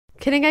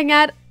querem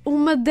ganhar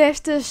uma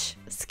destas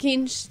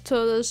skins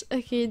todas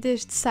aqui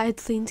deste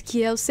site lindo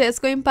que é o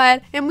CSGO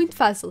Empire, é muito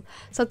fácil.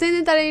 Só têm de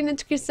entrar aí na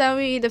descrição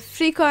e ir a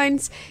Free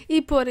Coins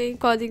e porem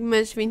código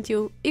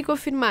MES21 e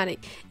confirmarem.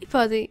 E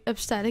podem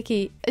apostar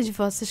aqui as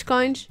vossas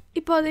coins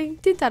e podem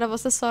tentar a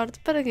vossa sorte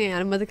para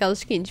ganhar uma daquelas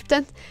skins.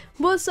 Portanto,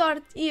 boa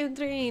sorte e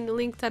entrem aí no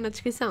link que está na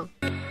descrição.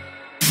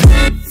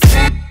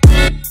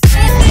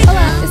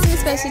 Olá, eu sou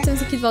a Miss e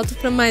estamos aqui de volta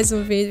para mais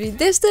um vídeo e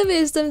desta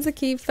vez estamos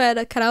aqui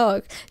para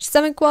karaoke. Já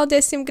sabem que o áudio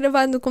é sempre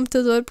gravado no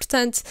computador,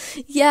 portanto,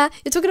 eu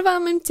estou a gravar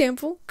ao mesmo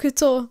tempo que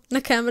estou na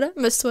câmara,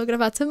 mas estou a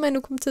gravar também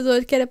no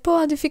computador, que era para o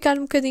áudio ficar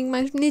um bocadinho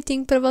mais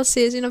bonitinho para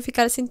vocês e não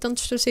ficar assim tão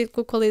distorcido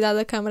com a qualidade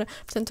da câmara.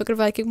 Portanto, estou a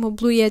gravar aqui com o meu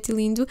Blue Yeti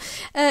lindo.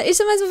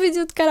 Este é mais um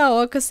vídeo de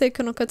karaoke, eu sei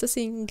que eu não canto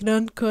assim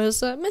grande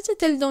coisa, mas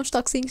até lhe dou uns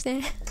toquezinhos,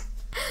 né?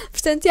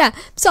 Portanto,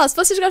 pessoal, se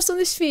vocês gostam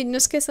deste vídeo, não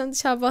se esqueçam de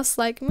deixar o vosso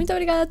like. Muito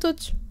obrigada a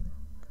todos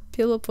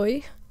pelo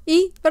apoio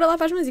e bora lá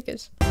para as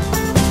músicas.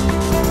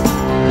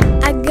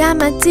 I got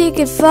my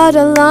ticket for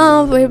the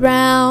long way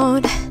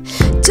round,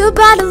 2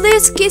 bottle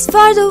whiskeys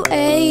for the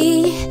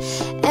way,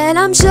 and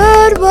I'm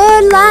sure it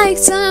would like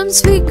some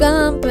sweet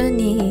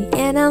company,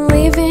 and I'm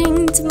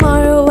leaving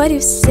tomorrow, what do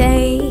you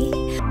say?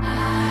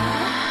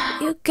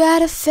 You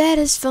got a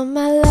fetish for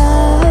my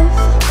love,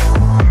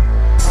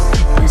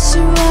 but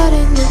you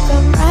wouldn't if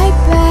I'm right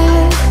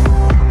back.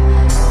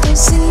 You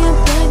see I'm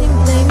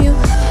blinding, blame you.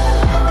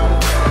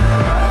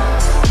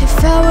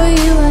 If I were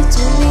you, I'd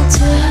do me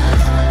too.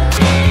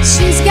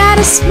 She's got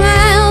a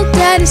smile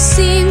that it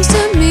seems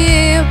to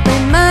me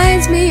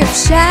reminds me of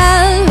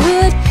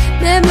childhood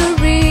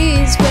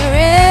memories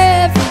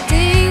where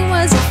everything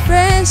was as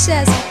fresh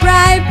as a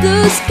bright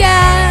blue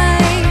sky.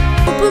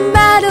 Open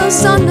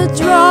bottles on the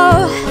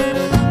drawer,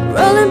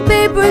 rolling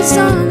papers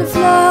on the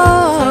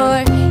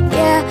floor.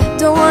 Yeah,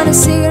 don't want a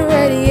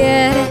cigarette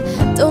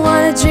yet, don't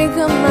wanna drink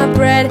on my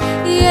bread.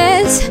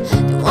 Yes,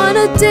 don't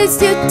wanna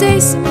taste you,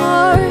 taste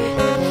more.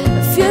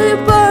 Feel you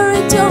pour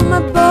into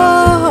my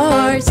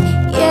pores.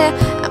 Yeah,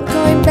 I'm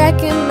going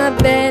back in my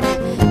bed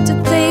to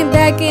play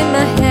back in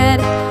my head.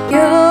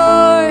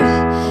 Your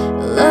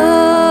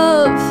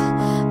love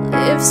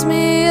lifts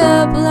me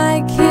up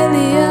like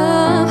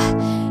helium.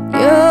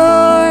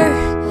 Your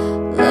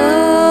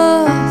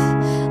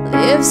love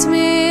lifts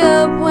me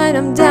up when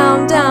I'm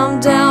down, down,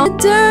 down.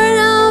 Turn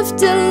off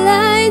the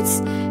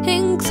lights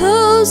and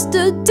close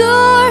the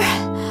door.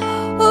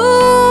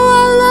 Oh,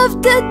 I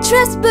love the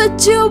dress,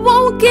 but you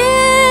won't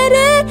get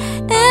it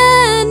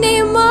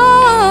anymore,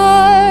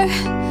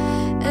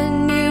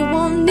 and you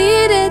won't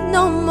need it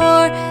no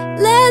more.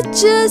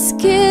 Let's just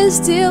kiss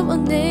till we're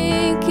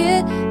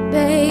naked,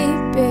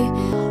 baby.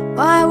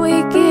 Why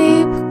we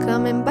keep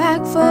coming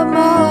back for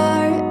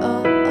more?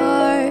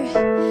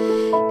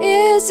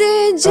 Is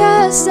it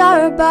just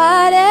our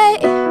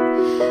body?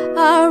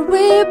 Are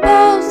we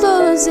both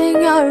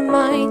losing our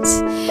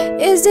minds?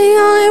 Is the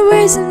only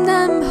reason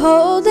I'm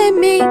holding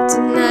me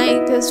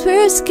tonight, 'cause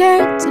we're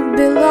scared to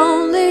be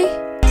lonely.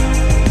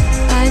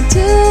 I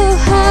do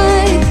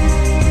hide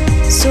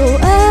so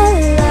alive.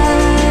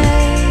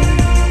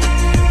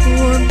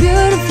 We're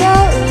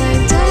beautiful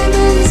like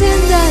diamonds in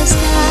the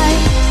sky.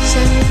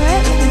 Shine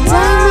bright like a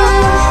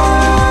diamond.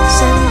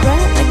 Shine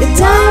bright like a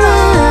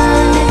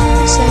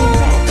diamond. Shine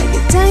bright like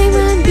a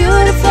diamond.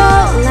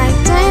 Beautiful like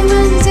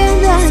diamonds in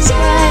the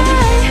sky.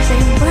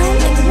 Shine bright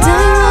like a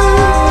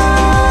diamond.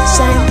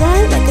 Shine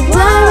bright like a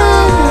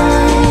diamond.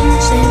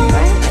 Shine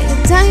bright like a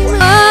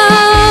diamond. Oh,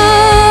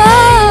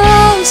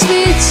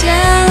 sweet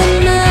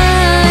child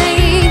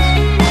mine.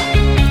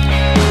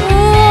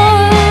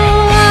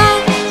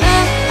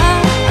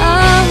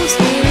 Oh,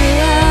 sweet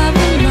love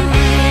of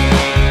mine.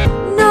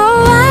 No,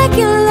 I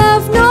can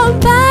love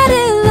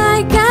nobody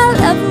like I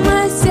love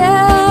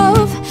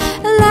myself.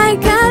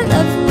 Like I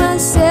love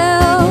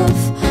myself.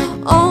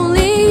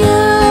 Only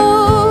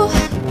you.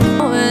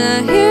 When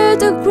I hear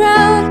the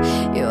crowd,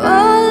 you're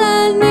all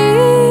I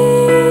need.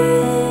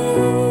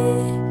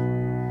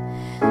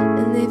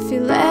 And if you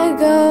let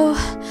go,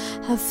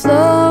 I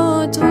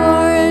float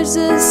towards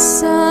the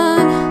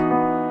sun.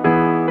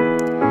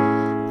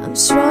 I'm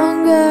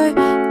stronger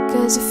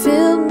 'cause you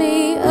filled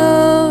me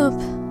up.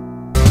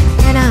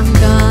 And I'm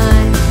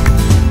gone,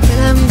 and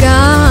I'm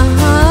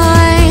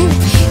gone.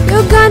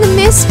 You're gonna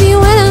miss me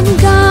when I'm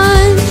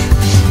gone.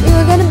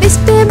 You're gonna miss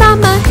me by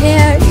my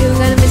hair. You're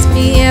gonna miss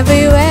me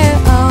everywhere.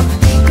 Oh,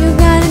 you're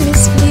gonna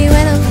miss me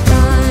when I'm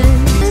gone.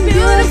 I'm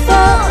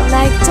beautiful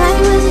like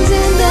diamonds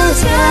in the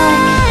sky.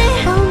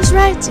 Bounce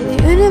right to the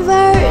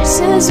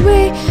universe as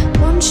we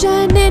won't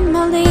shine in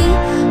my lead.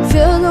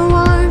 Feel the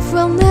warmth,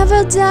 we'll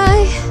never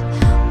die.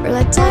 We're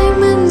like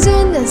diamonds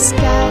in the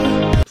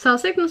sky. Pessoal,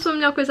 sei que não sou a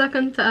melhor coisa a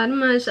cantar,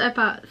 mas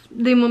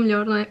dei-me o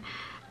melhor, não é?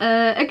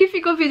 Aqui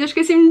fica o vídeo,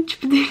 esqueci-me de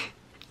despedir.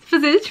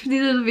 Fazer a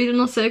despedida do vídeo,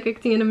 não sei o que é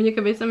que tinha na minha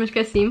cabeça, mas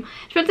esqueci-me.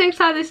 Espero que tenham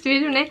gostado deste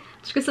vídeo, né?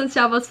 Não esqueçam de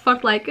deixar o vosso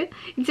forte like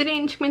e dizerem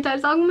aí nos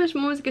comentários algumas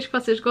músicas que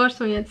vocês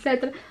gostam e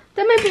etc.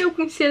 Também para eu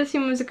conhecer assim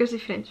músicas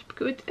diferentes,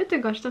 porque eu até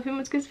gosto de ouvir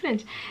músicas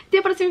diferentes. Até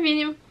ao próximo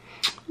vídeo.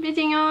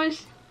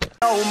 Beijinhos!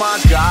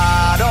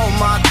 Oh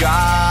my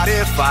God,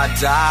 if I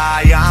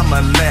die, I'm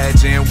a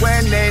legend.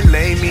 When they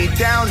lay me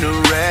down to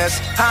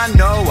rest, I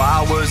know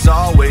I was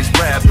always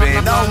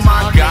repping. Oh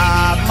my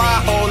God, my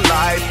whole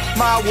life,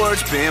 my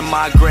words been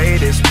my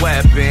greatest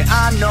weapon.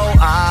 I know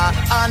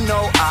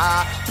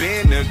I've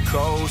been the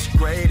coast's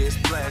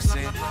greatest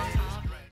blessing.